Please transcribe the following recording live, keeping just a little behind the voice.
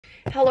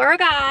Hello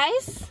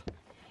guys,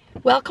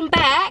 welcome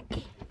back.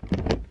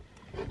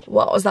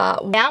 What was that?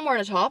 Yeah, I'm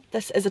wearing a top.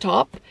 This is a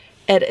top.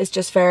 It is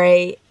just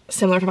very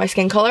similar to my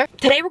skin color.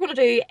 Today we're going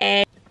to do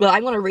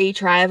I'm going to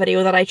retry a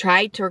video that I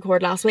tried to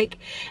record last week.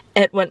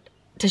 It went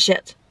to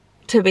shit,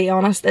 to be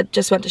honest. It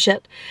just went to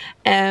shit.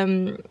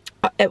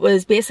 It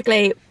was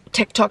basically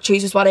TikTok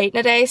chooses what I eat in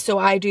a day. So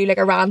I do like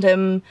a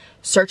random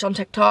search on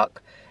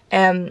TikTok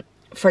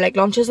for like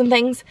lunches and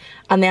things,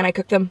 and then I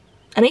cook them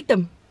and eat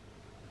them.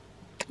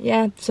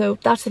 Yeah, so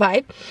that's the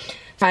vibe.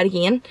 Try it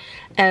again.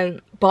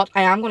 But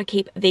I am going to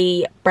keep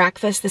the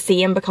breakfast the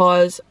same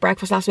because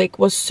breakfast last week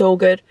was so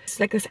good. It's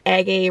like this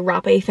eggy,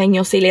 wrappy thing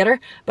you'll see later,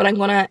 but I'm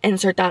going to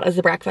insert that as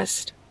the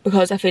breakfast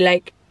because I feel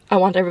like I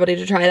want everybody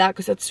to try that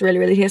because it's really,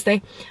 really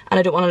tasty, and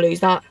I don't want to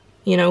lose that,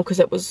 you know, because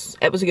it was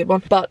a good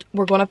one. But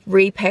we're going to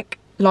re-pick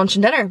lunch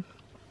and dinner.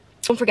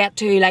 Don't forget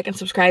to like and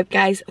subscribe,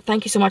 guys.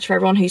 Thank you so much for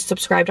everyone who's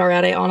subscribed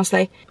already,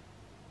 honestly.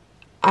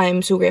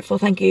 I'm so grateful,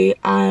 thank you.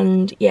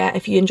 And yeah,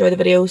 if you enjoy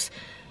the videos,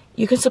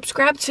 you can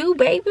subscribe too,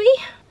 baby.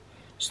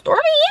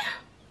 Stormy!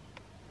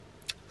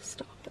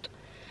 Stop it.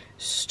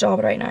 Stop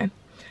it right now.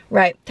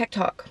 Right,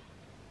 TikTok.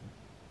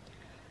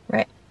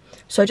 Right.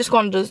 So I just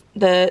gone to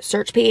the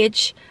search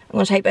page. I'm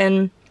going to type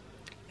in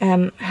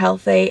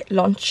healthy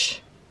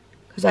lunch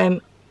because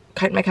I'm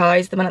counting my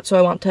calories at the minute, so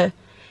I want to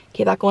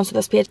keep that going to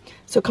this page.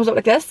 So it comes up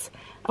like this,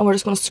 and we're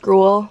just going to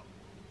scroll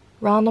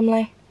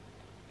randomly.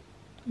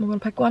 We're going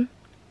to pick one.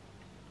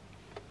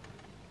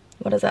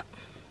 What is it?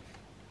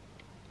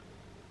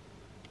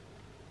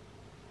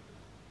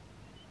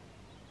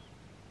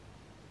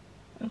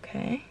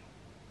 Okay.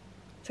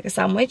 It's like a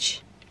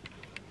sandwich.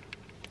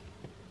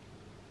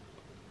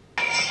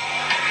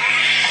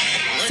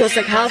 So it's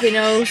like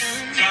jalapenos,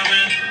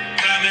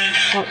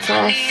 hot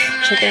sauce,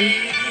 chicken.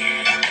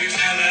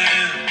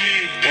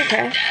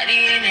 Okay.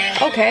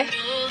 Okay.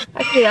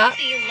 I can do that.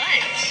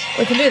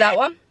 We can do that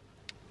one.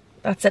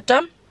 That's it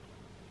done.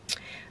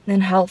 And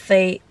then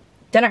healthy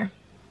dinner.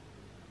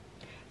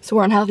 So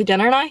we're on healthy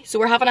dinner now. So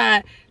we're having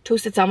a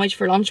toasted sandwich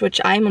for lunch,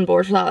 which I'm on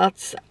board for that.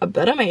 That's a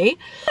bit of me.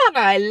 And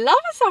I love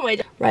a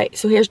sandwich. Right,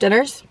 so here's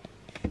dinners.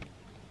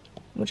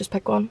 We'll just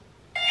pick one.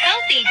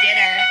 Healthy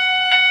dinner.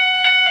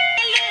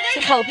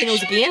 It's like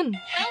jalapenos again.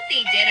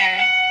 Healthy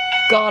dinner.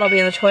 God, I'll be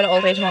in the toilet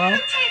all day tomorrow.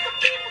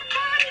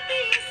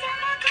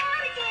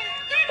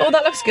 Oh,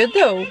 that looks good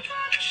though.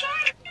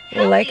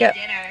 We'll like it.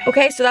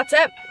 Okay, so that's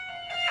it.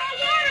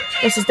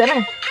 This is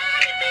dinner.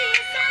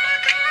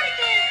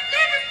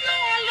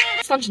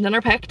 Lunch and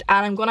dinner picked,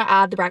 and I'm gonna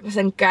add the breakfast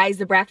in. Guys,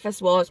 the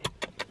breakfast was...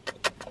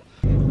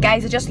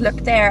 Guys, I just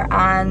looked there,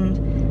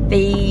 and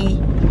the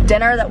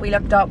dinner that we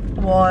looked up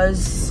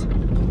was...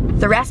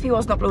 The recipe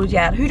wasn't uploaded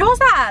yet. Who does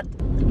that?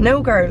 No,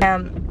 girl.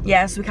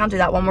 Yeah, so we can't do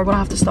that one. We're gonna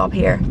have to stop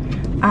here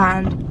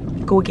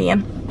and go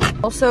again.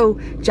 Also,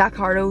 Jack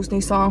Harlow's new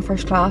song,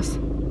 First Class.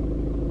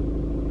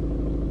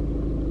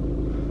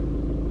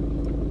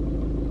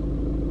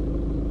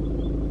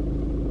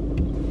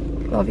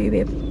 Love you,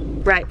 babe.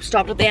 Right,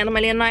 stopped at the end of my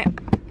lane now.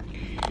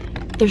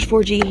 There's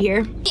 4G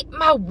here. Get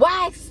my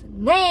wife's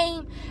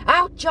name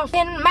out your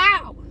fucking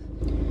mouth.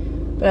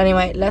 But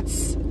anyway,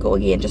 let's go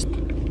again. Just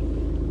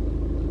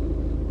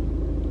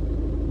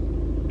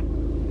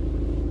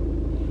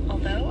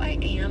Although I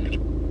am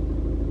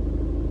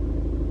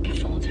a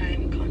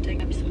full-time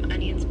content, I have some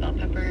onions, bell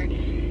pepper,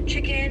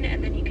 chicken,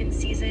 and then you can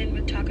season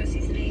with taco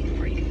seasoning,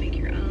 or you can make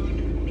your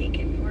own.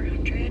 Bacon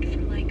 400 for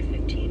like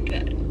 15.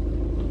 Good.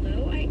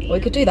 Although I am we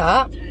could do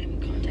that.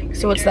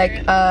 So it's like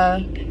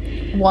a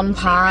one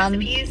pan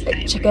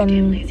like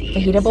chicken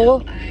fajita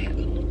bowl.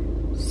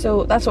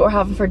 So that's what we're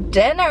having for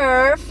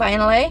dinner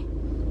finally.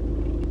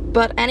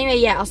 But anyway,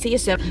 yeah, I'll see you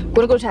soon. I'm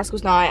gonna go to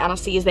Tesco's now and I'll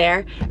see you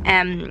there.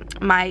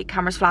 My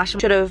camera's flashing.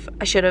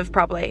 I should have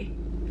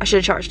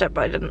charged it,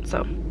 but I didn't,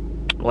 so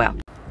well.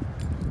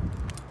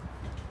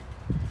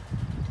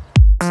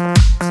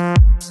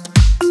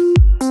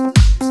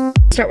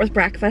 Start with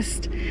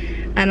breakfast,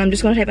 and I'm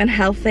just gonna type in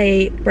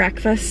healthy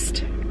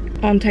breakfast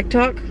on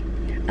TikTok,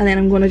 and then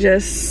I'm gonna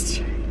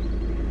just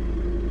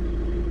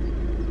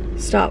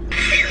stop.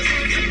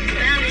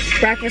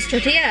 Breakfast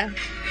tortilla.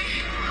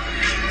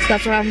 So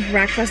that's what I'm having for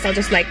breakfast. I'll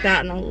just like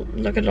that and I'll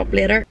look it up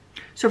later.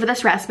 So for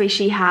this recipe,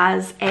 she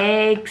has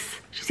eggs.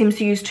 She seems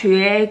to use 2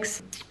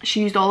 eggs.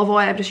 She used olive oil.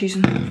 I'm just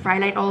using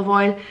Frylight olive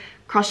oil,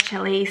 crushed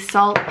chili,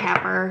 salt,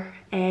 pepper,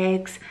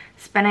 eggs,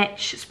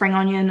 spinach, spring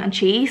onion, and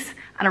cheese,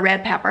 and a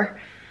red pepper.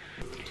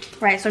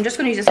 Right, so I'm just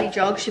going to use this wee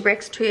jug. She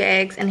breaks 2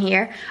 eggs in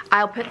here.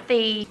 I'll put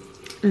the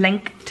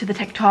link to the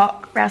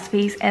TikTok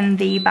recipes in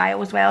the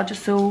bio as well,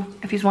 just so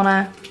if you want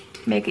to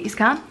make it, you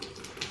can.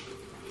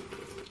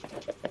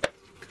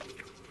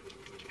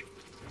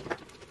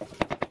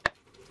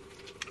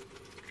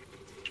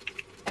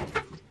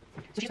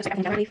 So she's just like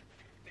everything down, I believe.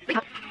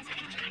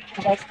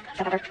 Eggs,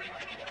 pepper.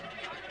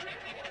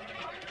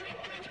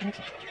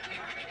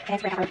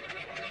 Eggs, red pepper.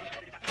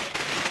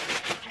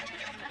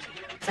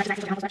 Such an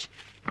extra much.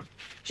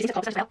 She needs a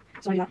close as well,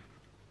 so I'll do that.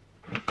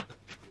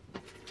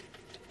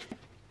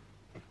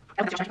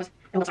 I will have to charge because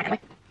it will anyway.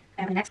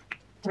 And then next,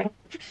 I've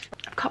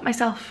cut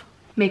myself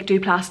make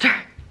do plaster.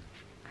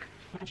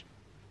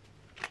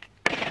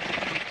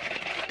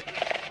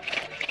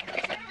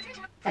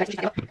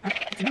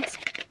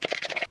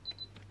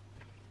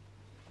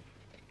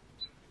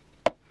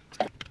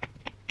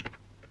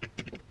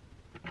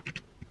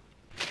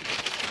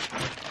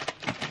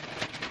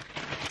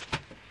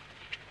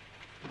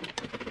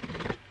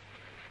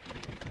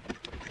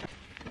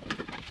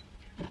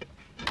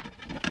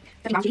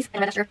 Cheese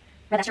and red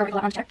extra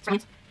on check.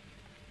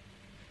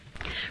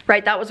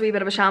 Right, that was a wee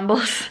bit of a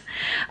shambles.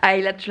 I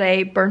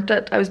literally burnt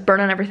it. I was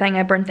burning everything.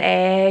 I burnt the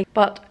egg,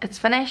 but it's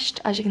finished.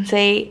 As you can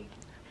see,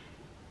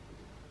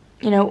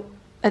 you know,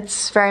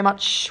 it's very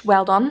much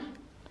well done,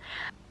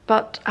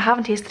 but I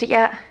haven't tasted it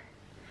yet.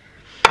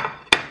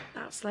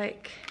 That's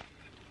like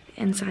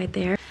inside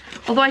there.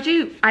 Although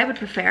I would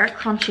prefer it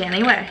crunchy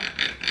anyway.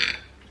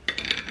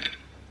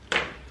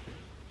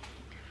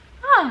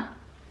 Ah.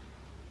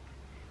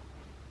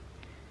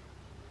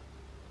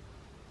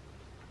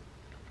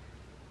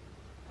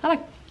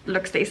 That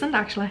looks decent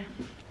actually.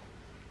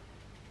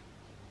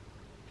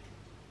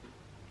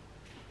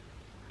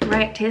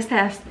 Right, taste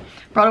test.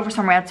 Brought over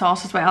some red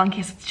sauce as well in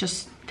case it's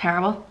just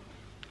terrible.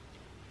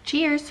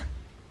 Cheers.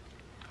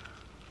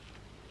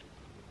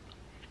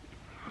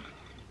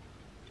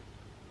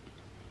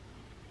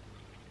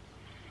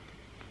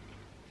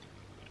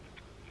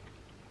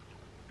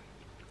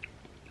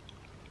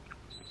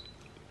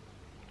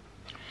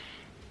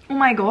 Oh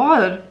my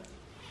god.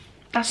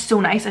 That's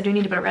so nice. I do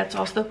need a bit of red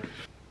sauce though.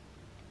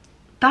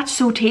 That's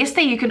so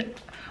tasty. You can,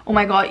 oh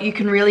my god, you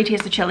can really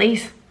taste the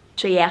chilies.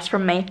 So yes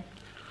from me.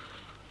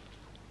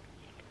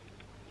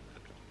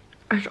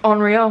 It's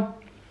unreal.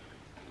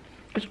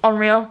 It's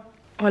unreal.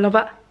 Oh, I love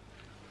it.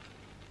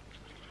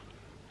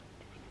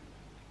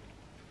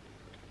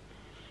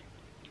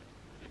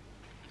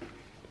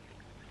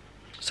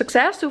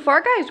 Success so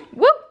far, guys.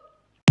 Woo!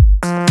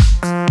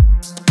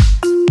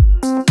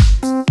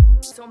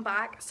 So I'm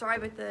back. Sorry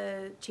about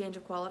the change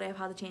of quality. I've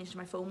had to change to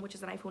my phone, which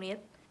is an iPhone 8.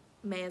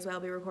 May as well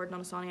be recording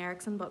on a Sony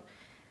Ericsson, but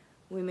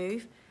we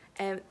move.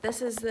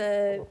 This is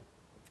the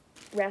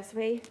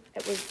recipe.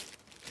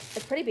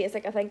 It's pretty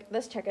basic. I think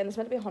this chicken is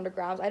meant to be 100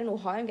 grams. I don't know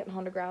how I'm getting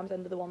 100 grams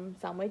into the one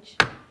sandwich.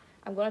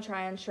 I'm going to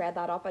try and shred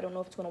that up. I don't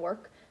know if it's going to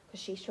work because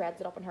she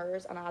shreds it up in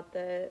hers and add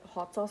the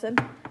hot sauce in.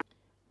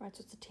 Right,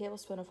 so it's a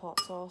tablespoon of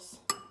hot sauce.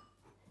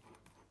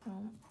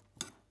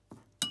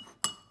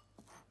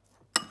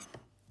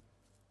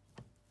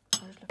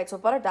 Right, so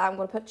I've buttered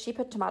that. She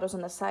put tomatoes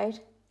on this side.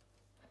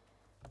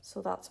 So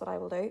that's what I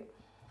will do.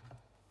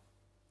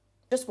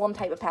 Just one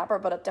type of pepper,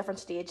 but at different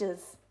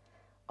stages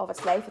of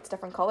its life, it's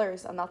different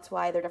colours, and that's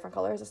why they're different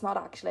colours. It's not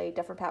actually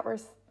different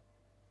peppers.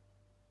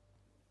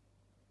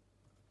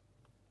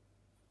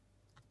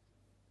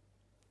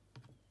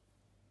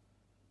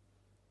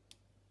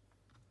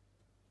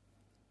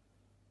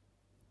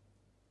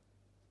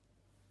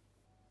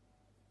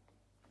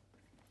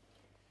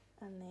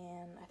 And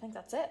then I think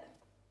that's it.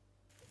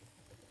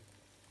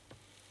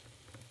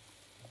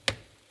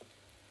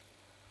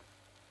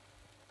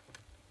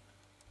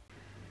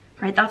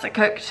 Right, that's it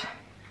cooked.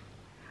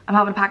 I'm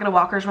having a packet of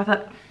Walkers with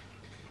it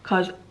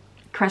because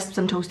crisps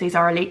and toasties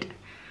are elite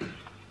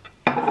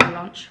for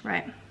lunch.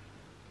 Right,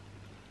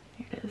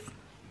 here it is.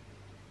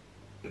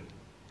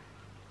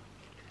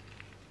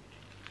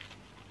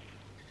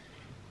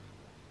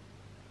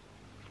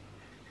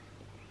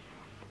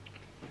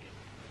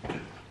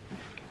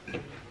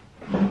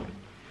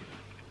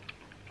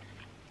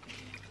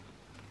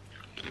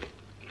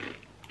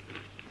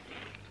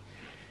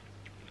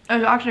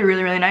 It's actually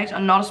really, really nice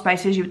and not as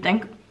spicy as you would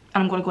think. And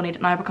I'm going to go and eat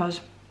it now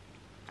because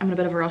I'm in a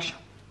bit of a rush.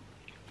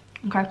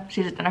 Okay,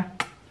 see you at dinner.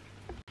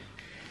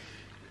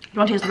 You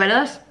want to taste a bit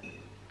of this?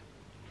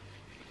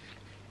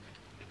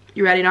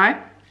 You ready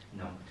now?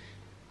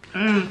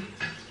 No.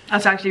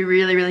 That's actually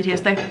really, really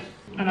tasty.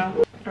 I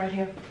know, right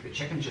here. The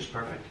chicken's just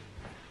perfect.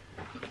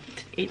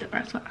 Eat the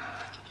rest of it.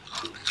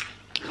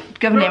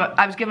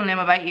 I was giving him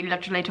a bite, he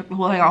literally took the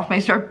whole thing off me,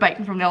 started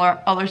biting from the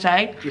other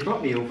side. You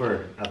brought me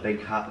over a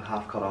big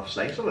half cut off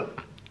slice of it.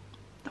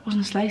 That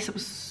wasn't a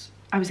slice,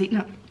 I was eating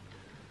it.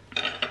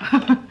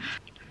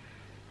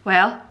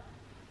 Well.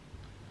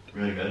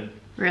 Really good.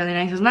 Really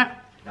nice, isn't it?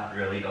 That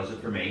really does it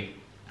for me.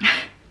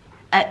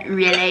 It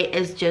really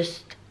is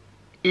just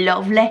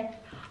lovely.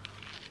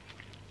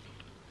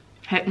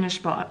 Hitting the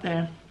spot up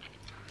there.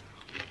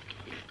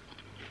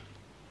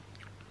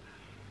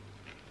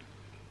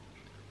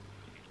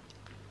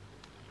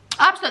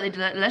 Absolutely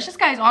delicious,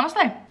 guys,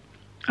 honestly.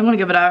 I'm gonna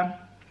give it a,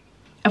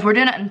 if we're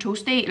doing it in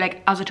toasty,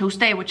 like as a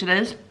toasty, which it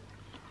is,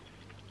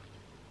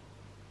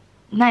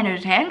 9 out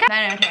of 10, guys.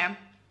 9 out of 10.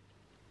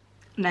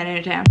 9 out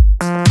of 10.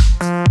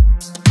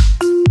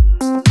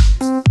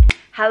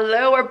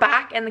 Hello, we're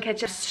back in the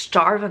kitchen.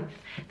 Starving.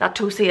 That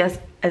toasty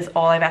is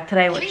all I ate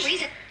today,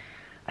 which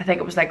I think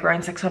it was like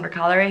around 600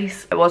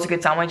 calories. It was a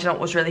good sandwich and it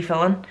was really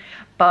filling.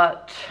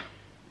 But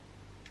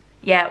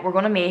yeah, we're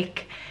gonna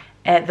make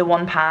the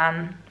one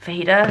pan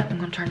fajita. I'm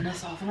gonna turn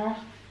this off and on.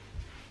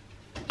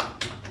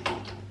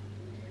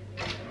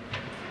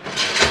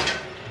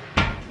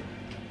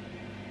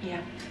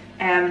 Yeah.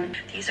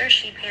 These are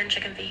sheet pan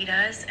chicken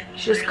fajitas, and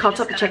she just cuts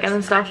up the chicken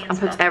and stuff and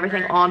puts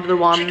everything onto the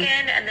one chicken,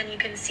 and then you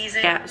can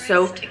season. Yeah,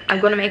 so I'm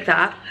gonna make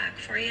that,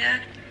 for you.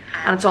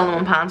 and it's all in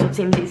one pan, so it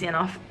seems easy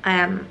enough.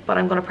 But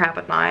I'm gonna prep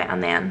it now,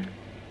 and then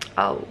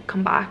I'll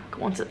come back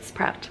once it's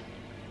prepped.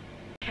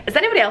 Is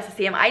anybody else the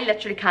same? I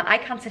literally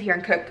can't sit here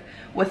and cook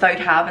without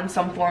having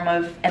some form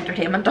of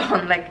entertainment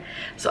on, like,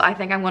 so I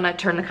think I'm gonna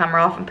turn the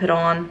camera off and put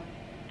on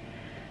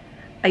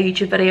a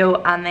YouTube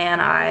video, and then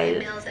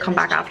I'll come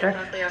back after.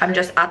 I'm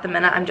just, at the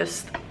minute, I'm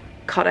just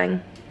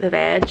cutting the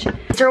veg.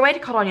 Is there a way to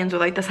cut onions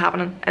without this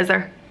happening? Is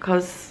there?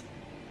 Because,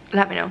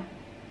 let me know.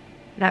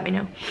 Let me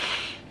know.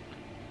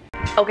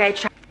 Okay,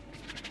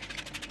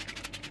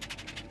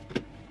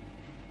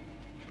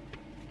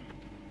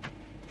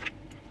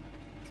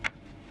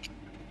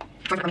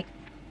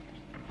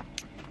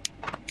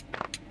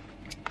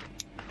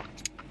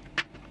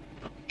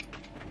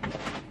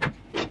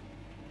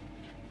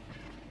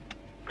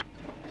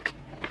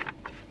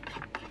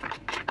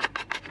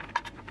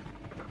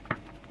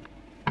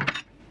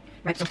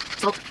 right, so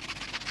salt.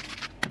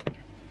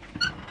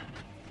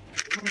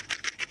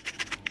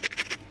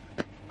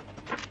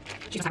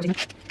 Chicken salad.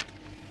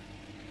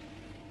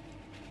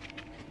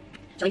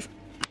 Chilies.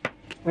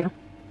 Oregano.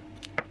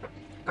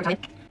 Garlic.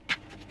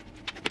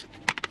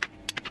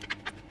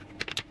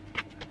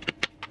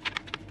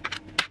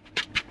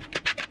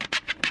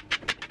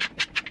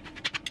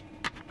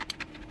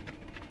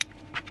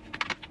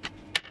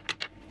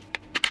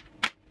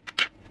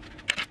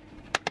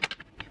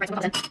 Right,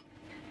 some in.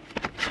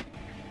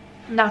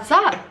 And that's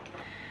that.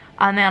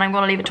 And then I'm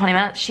gonna leave it 20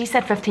 minutes. She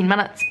said 15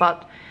 minutes,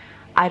 but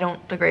I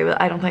don't agree with it.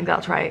 I don't think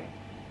that's right.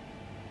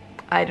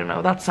 I don't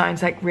know, that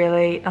sounds like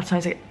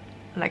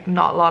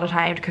not a lot of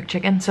time to cook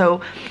chicken.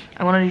 So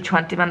I'm gonna do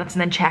 20 minutes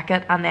and then check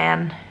it, and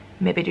then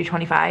maybe do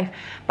 25.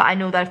 But I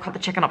know that I've cut the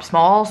chicken up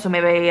small, so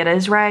maybe it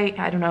is right.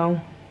 I don't know.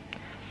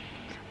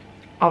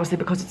 Obviously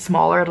because it's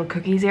smaller, it'll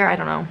cook easier. I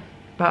don't know.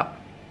 But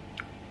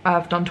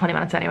I've done 20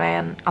 minutes anyway,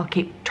 and I'll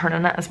keep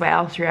turning it as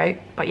well throughout.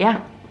 But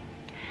yeah,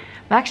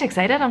 I'm actually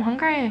excited. I'm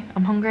hungry.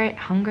 I'm hungry,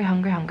 hungry,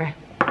 hungry, hungry.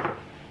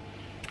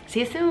 See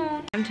you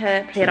soon. Time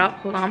to plate up.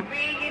 Hold on.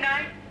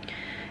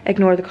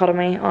 Ignore the cut of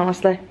me,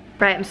 honestly.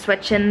 Right, I'm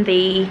switching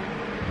the...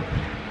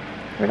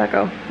 Where'd that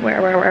go?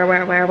 Where did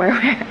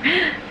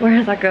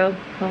that go?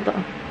 Hold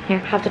on. Here,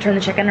 have to turn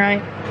the chicken around.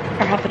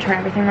 Or have to turn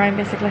everything around,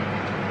 basically.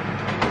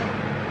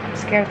 I'm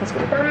scared that's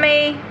gonna burn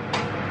me.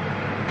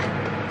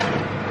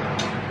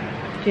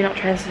 Do not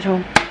try this at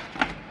home.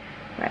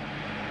 Right.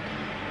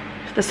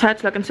 So this is how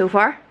it's looking so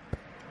far.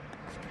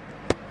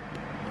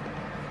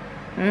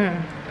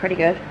 Pretty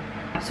good.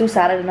 I'm so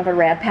sad I didn't have a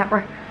red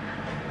pepper.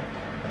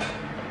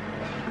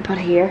 But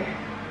here,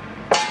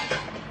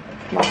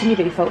 what can you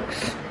do,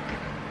 folks?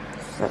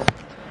 So.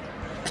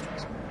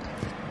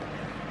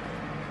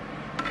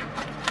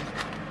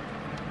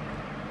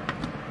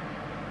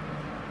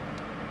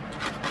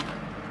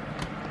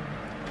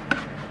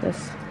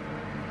 This.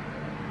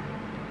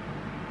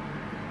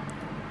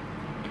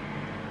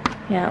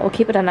 Yeah, we'll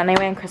keep it in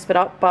anyway and crisp it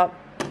up, but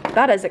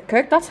that is it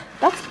cooked. That's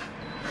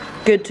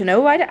good to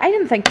know. I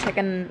didn't think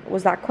chicken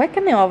was that quick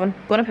in the oven.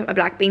 I'm gonna put my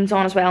black beans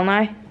on as well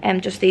now,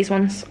 and just these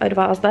ones out of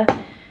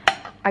Asda.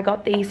 I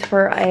got these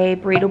for a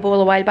burrito bowl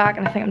a while back,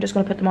 and I think I'm just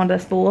gonna put them onto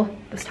this bowl,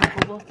 this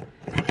taco bowl.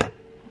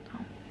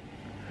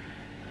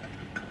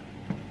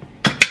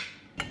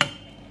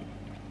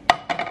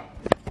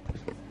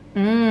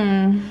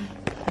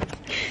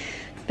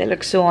 They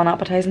look so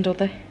unappetizing, don't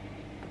they?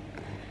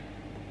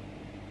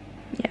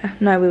 Yeah,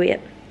 now we wait.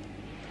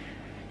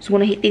 So I'm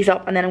gonna heat these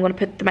up, and then I'm gonna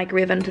put the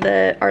microwave into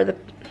the, I'm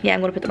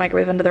gonna put the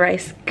microwave into the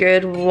rice.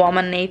 Good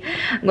woman, Niamh.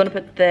 I'm gonna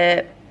put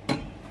the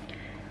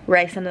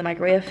rice into the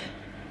microwave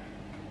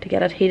to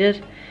get it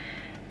heated.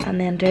 And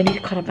then, do I need to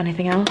cut up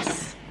anything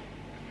else?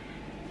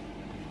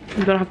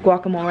 I'm gonna have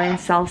guacamole and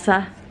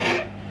salsa.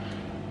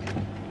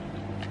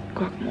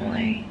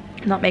 Guacamole.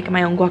 I'm not making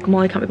my own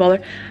guacamole, can't be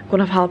bothered. I'm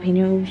gonna have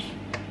jalapenos.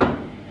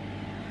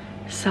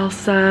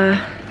 Salsa.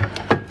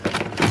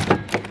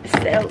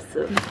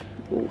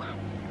 Ooh.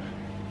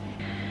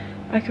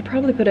 I could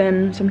probably put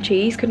in some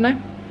cheese, couldn't I?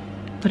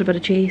 Put a bit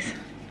of cheese.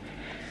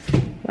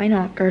 Why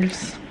not,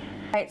 girls?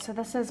 Right, so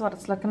this is what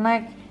it's looking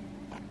like.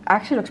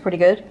 Actually looks pretty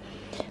good.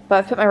 But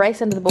I've put my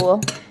rice into the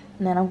bowl,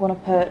 and then I'm gonna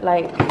put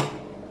like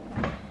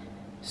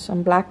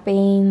some black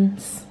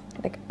beans.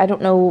 Like, I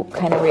don't know,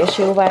 kind of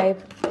ratio vibe.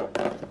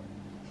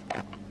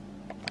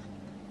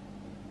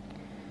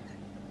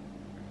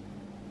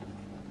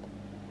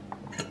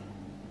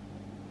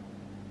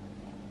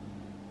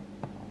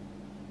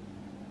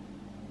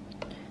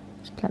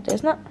 Plenty,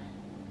 isn't it?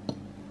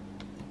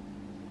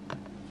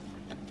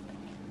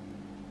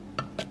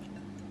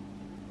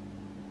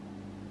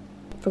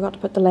 Forgot to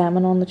put the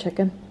lemon on the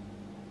chicken.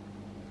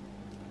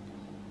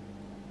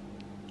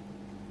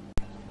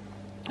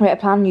 Right, I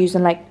plan on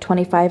using like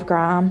 25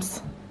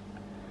 grams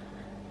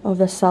of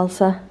this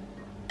salsa,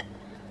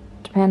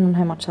 depending on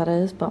how much that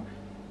is, but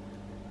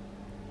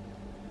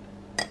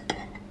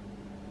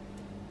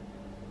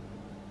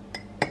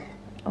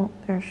oh,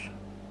 there's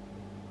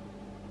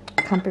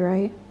can't be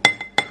right.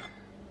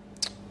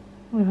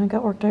 We haven't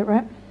got worked out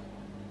right.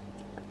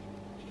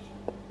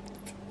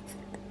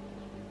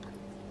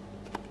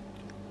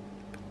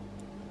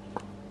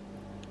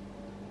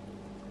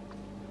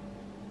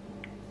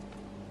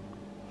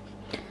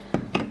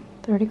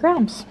 $30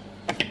 grams.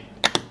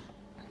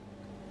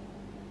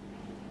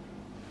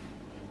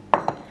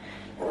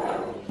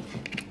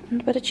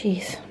 And a bit of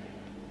cheese.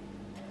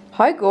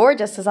 How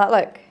gorgeous does that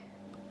look?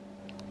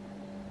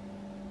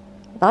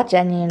 That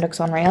genuinely looks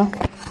unreal.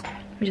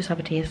 Let me just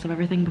have a taste of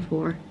everything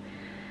before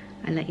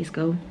I let you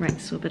go. Right,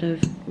 so a bit of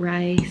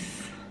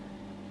rice.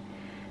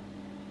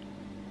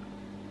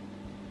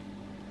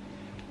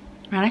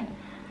 Ready?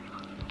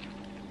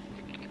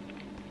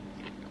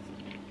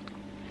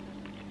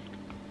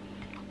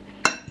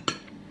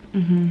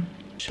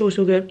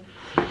 So good.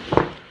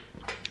 I'm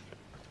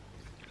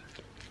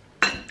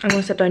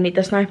gonna sit down and eat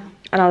this now,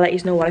 and I'll let you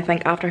know what I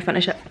think after I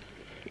finish it.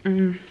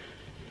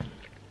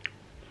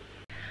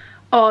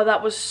 Oh,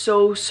 that was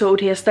so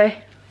tasty.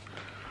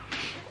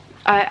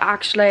 I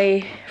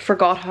actually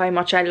forgot how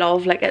much I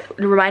love, like, it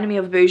reminded me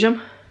of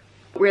boujum.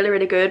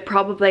 Really good.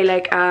 Probably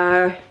like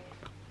I'd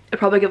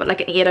probably give it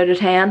like an 8 out of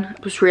 10.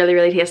 It was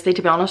really tasty,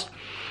 to be honest.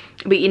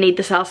 But you need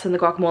the salsa and the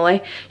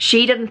guacamole.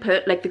 She didn't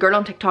put, like, the girl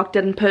on TikTok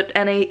didn't put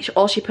any,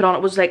 all she put on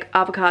it was like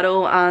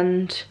avocado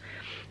and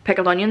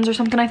pickled onions or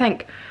something, I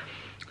think.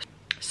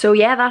 So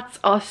yeah, that's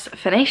us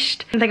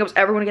finished. I didn't think I was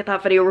ever going to get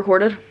that video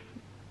recorded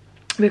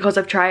because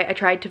I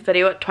tried to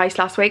video it twice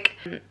last week.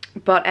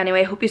 But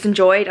anyway, hope you've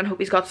enjoyed and hope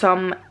you've got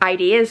some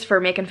ideas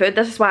for making food.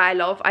 This is why I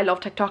love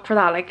TikTok for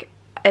that. Like,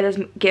 it has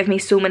given me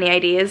so many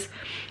ideas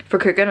for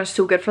cooking. It's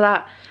so good for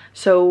that.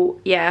 So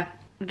yeah,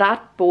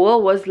 that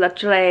bowl was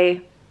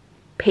literally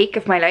peak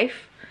of my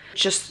life.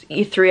 Just,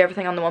 you threw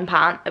everything on the one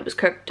pan. It was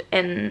cooked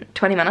in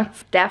 20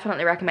 minutes.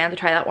 Definitely recommend to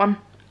try that one.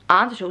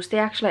 And the toasty,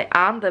 actually,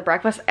 and the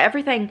breakfast.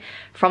 Everything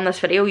from this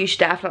video you should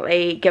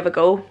definitely give a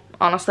go,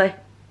 honestly.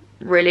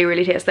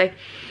 Really tasty.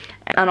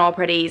 And all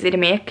pretty easy to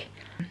make.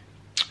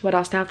 What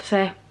else do I have to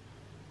say? I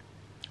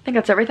think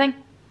that's everything.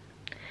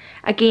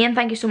 Again,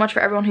 thank you so much for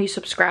everyone who's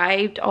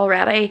subscribed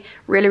already.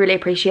 Really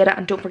appreciate it.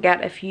 And don't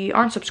forget, if you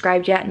aren't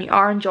subscribed yet and you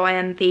are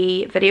enjoying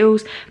the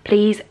videos,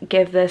 please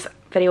give this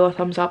video a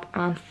thumbs up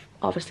and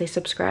obviously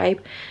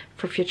subscribe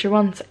for future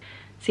ones.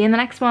 See you in the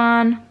next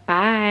one.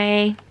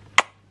 Bye.